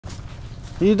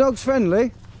Are your dogs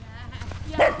friendly?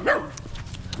 Yeah.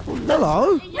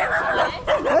 Hello?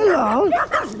 Hello?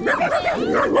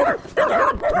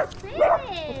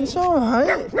 It's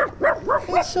alright.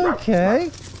 It's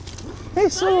okay.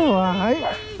 It's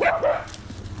alright.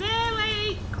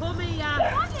 Billy, come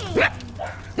here.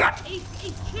 He's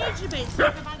changed a bit since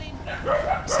I've had him.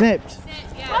 Snipped?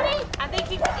 Yeah. I think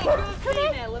he's your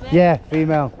female, isn't it? Yeah,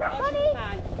 female. Fine.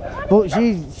 But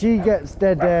she gets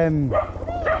dead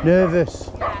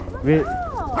nervous.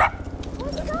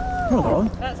 Hello.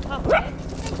 That's Poppy.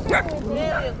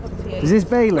 Bailey will come to you. Is this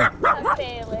Bailey? That's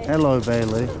Bailey. Hello,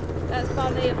 Bailey. That's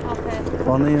Bonnie and Poppy.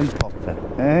 Bonnie and Poppy.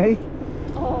 Hey?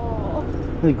 Oh.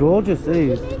 They're gorgeous,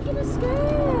 these. You're making a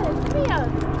skirt. Come here.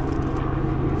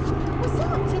 What's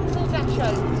that? Typical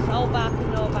Dachshunds. All bark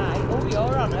and no bite. Oh,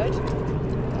 you're honoured.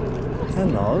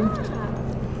 Hello.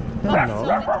 Hello.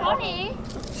 Bonnie.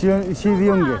 Is she the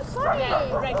youngest?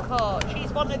 Yeah, red coat.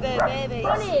 She's one of the babies.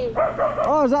 Bonnie.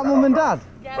 Oh, is that Mum and Dad?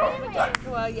 Yeah, Mum and Dad to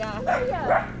her, yeah.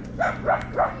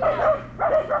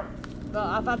 But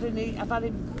I've had him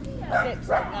 6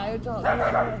 now. I don't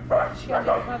know. She ended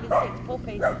up having 6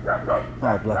 puppies.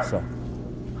 Oh, bless her.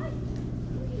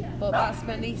 But that's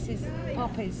my niece's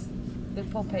puppies. The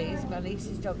puppies, my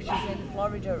niece's dog. She's in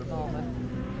Florida at the moment.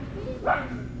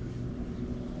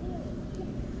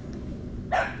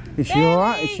 Is she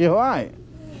alright? Is she alright?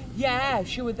 Yeah,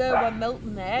 she was there when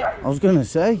Milton there. I was going to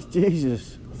say,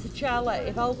 Jesus. So Charlotte,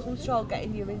 if all comes to all, get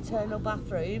in your internal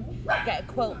bathroom, get a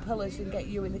quilt pillows and get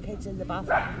you and the kids in the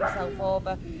bathroom and yourself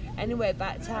over. Anyway,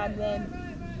 by the time then,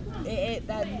 it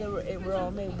were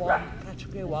only one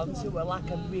category 1, so it were like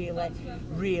a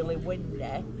really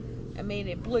windy. I mean,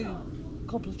 it blew a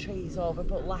couple of trees over,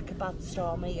 but like a bad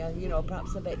storm here, you know,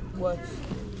 perhaps a bit worse.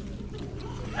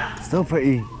 Still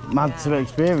pretty mad to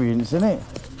experience, isn't it?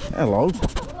 Hello.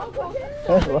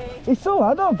 Hello. It's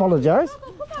alright, don't apologise.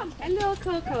 Hello,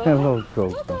 Coco. Hello,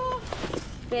 Coco.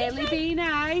 Bailey, be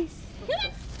nice.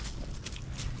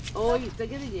 Oh, you're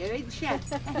bigger than you, ain't she?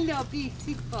 Hello,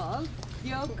 beautiful.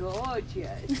 You're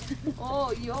gorgeous.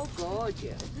 Oh, you're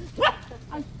gorgeous.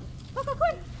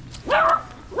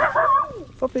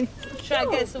 Puppy. Try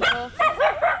and get some water.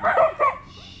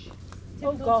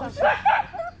 Oh gosh.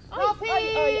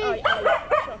 Poppy!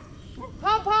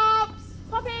 Pop-pops!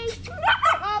 Poppy.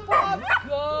 Pop-pops!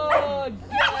 Good!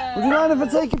 Would you mind if I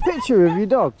take a picture of your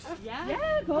dogs?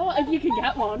 Yeah, cool. If you can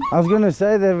get one. I was going to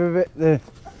say they're a bit...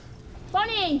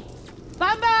 Bonnie.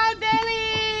 Bam-bam,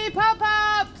 Billy!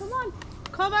 Pop-pops! Come on.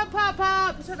 Come on,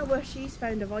 Pop-pops! I don't know where she's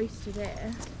found a voice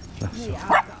today. Come here,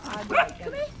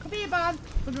 Come here, Bob.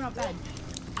 Put her on bed.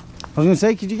 I was going to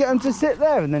say, could you get them to sit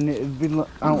there and then it'd be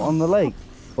out on the lake?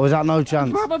 Or is that no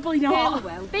chance? Probably not.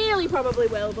 Bailey will. Bailey probably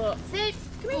will, but sit.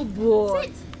 Come Good boy.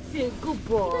 Sit. Sit, good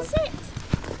boy. You sit.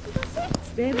 You go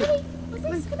sit. Baby. Bailey, what's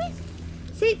this? Come here.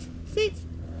 Sit.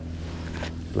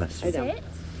 Bless you. Sit.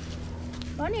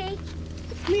 Bonnie.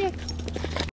 Come here.